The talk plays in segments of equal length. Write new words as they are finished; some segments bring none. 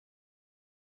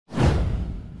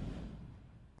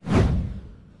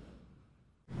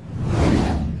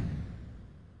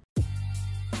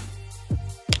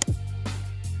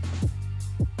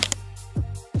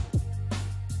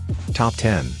Top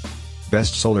 10.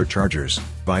 Best solar chargers.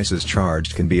 Devices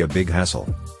charged can be a big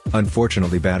hassle.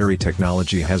 Unfortunately, battery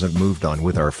technology hasn't moved on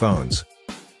with our phones.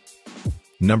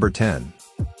 Number 10.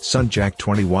 SunJack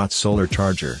 20 watt solar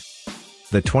charger.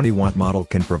 The 20 watt model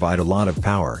can provide a lot of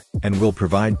power, and will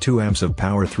provide 2 amps of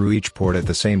power through each port at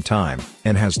the same time,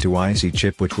 and has 2 IC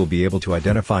chip which will be able to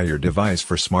identify your device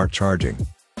for smart charging.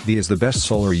 The is the best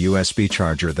solar USB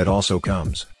charger that also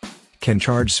comes. Can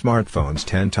charge smartphones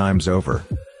 10 times over.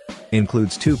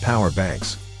 Includes 2 power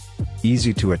banks.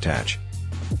 Easy to attach.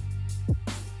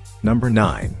 Number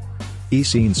 9.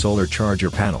 ECEEN solar charger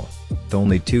panel.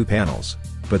 Only 2 panels,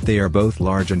 but they are both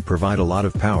large and provide a lot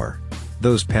of power.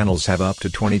 Those panels have up to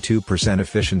 22%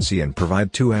 efficiency and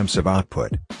provide 2 amps of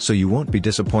output, so you won't be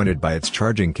disappointed by its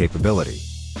charging capability.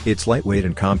 It's lightweight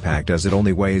and compact as it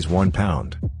only weighs 1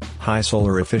 pound. High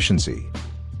solar efficiency.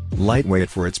 Lightweight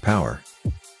for its power.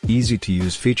 Easy to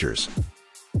use features.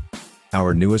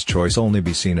 Our newest choice only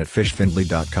be seen at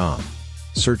fishfindly.com.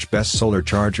 Search best solar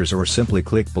chargers or simply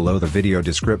click below the video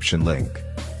description link.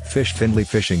 Fish Findlay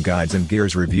fishing guides and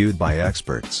gears reviewed by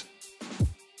experts.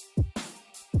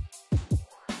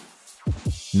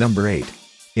 Number 8.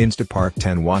 Instapark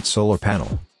 10 watt solar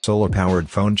panel. Solar powered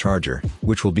phone charger,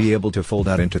 which will be able to fold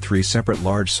out into 3 separate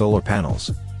large solar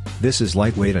panels. This is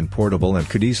lightweight and portable and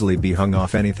could easily be hung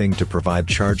off anything to provide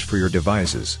charge for your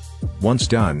devices. Once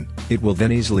done, it will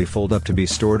then easily fold up to be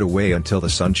stored away until the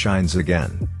sun shines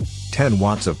again. 10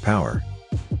 watts of power.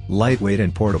 Lightweight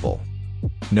and portable.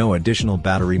 No additional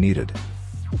battery needed.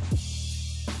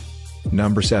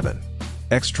 Number 7.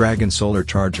 Xdragon solar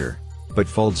charger, but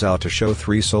folds out to show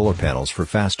 3 solar panels for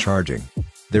fast charging.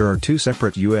 There are 2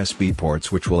 separate USB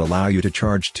ports which will allow you to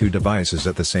charge 2 devices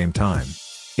at the same time.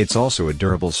 It's also a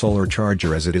durable solar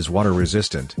charger as it is water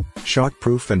resistant,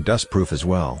 shockproof and dustproof as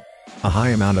well. A high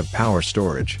amount of power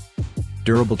storage.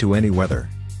 Durable to any weather.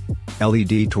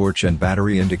 LED torch and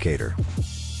battery indicator.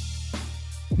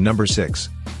 Number 6.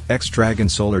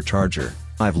 Xdragon solar charger.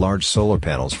 5 large solar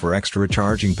panels for extra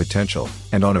charging potential,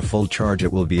 and on a full charge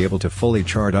it will be able to fully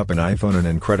charge up an iPhone an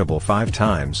incredible 5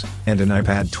 times, and an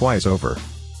iPad twice over.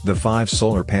 The 5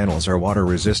 solar panels are water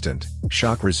resistant,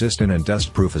 shock resistant and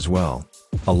dust proof as well.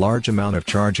 A large amount of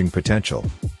charging potential.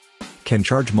 Can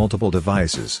charge multiple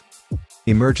devices.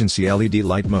 Emergency LED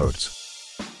light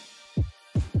modes.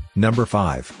 Number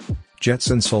 5.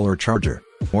 Jetson solar charger.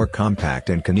 More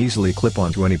compact and can easily clip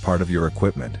onto any part of your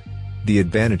equipment. The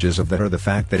advantages of that are the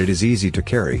fact that it is easy to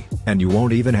carry, and you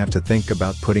won't even have to think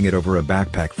about putting it over a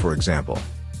backpack for example.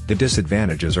 The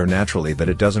disadvantages are naturally that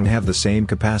it doesn't have the same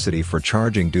capacity for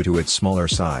charging due to its smaller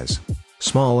size.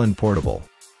 Small and portable.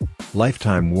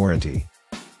 Lifetime warranty.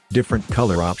 Different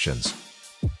color options.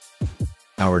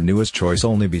 Our newest choice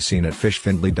only be seen at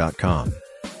fishfindly.com.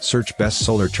 Search best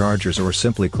solar chargers or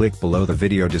simply click below the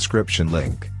video description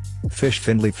link. Fish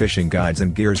Findlay fishing guides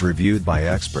and gears reviewed by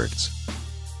experts.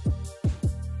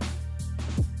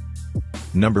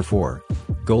 Number 4.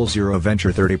 Goal Zero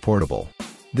Venture 30 Portable.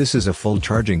 This is a full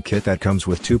charging kit that comes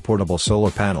with 2 portable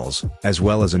solar panels, as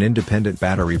well as an independent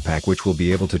battery pack which will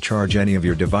be able to charge any of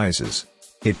your devices.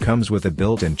 It comes with a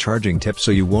built-in charging tip so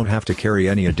you won't have to carry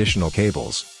any additional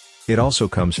cables. It also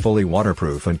comes fully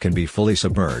waterproof and can be fully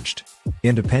submerged.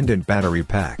 Independent battery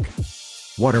pack.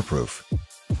 Waterproof.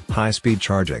 High-speed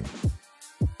charging.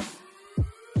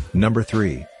 Number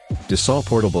 3. Dizaul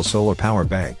Portable Solar Power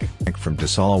Bank. From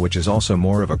Dizaul, which is also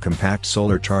more of a compact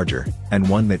solar charger, and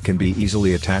one that can be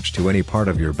easily attached to any part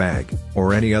of your bag,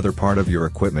 or any other part of your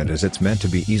equipment as it's meant to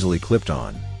be easily clipped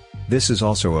on. This is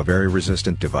also a very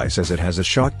resistant device as it has a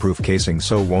shockproof casing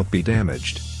so won't be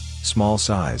damaged. Small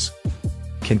size.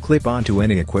 Can clip onto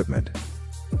any equipment.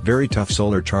 Very tough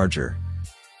solar charger.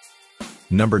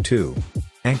 Number 2.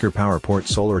 Anker PowerPort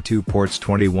Solar 2 ports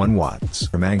 21 watts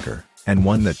from Anker, and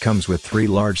one that comes with 3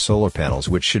 large solar panels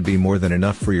which should be more than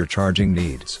enough for your charging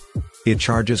needs. It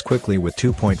charges quickly with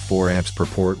 2.4 amps per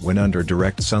port when under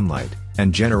direct sunlight,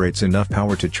 and generates enough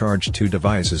power to charge 2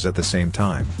 devices at the same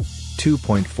time.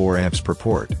 2.4 amps per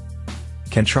port.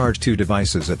 Can charge 2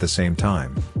 devices at the same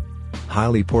time.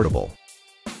 Highly portable.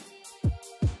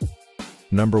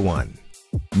 Number 1.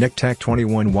 Nekteck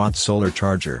 21 watt solar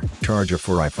charger. Charger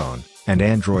for iPhone and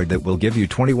Android that will give you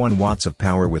 21 watts of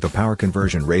power with a power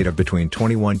conversion rate of between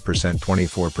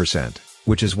 21%-24%,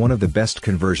 which is one of the best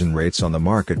conversion rates on the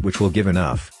market, which will give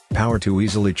enough power to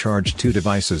easily charge 2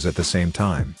 devices at the same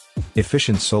time.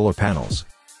 Efficient solar panels.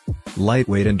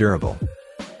 Lightweight and durable.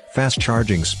 Fast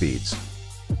charging speeds.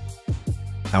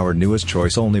 Our newest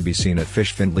choice only be seen at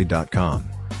fishfindly.com.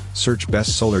 Search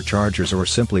best solar chargers or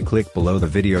simply click below the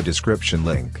video description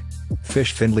link.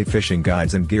 Fish Findlay fishing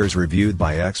guides and gears reviewed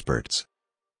by experts.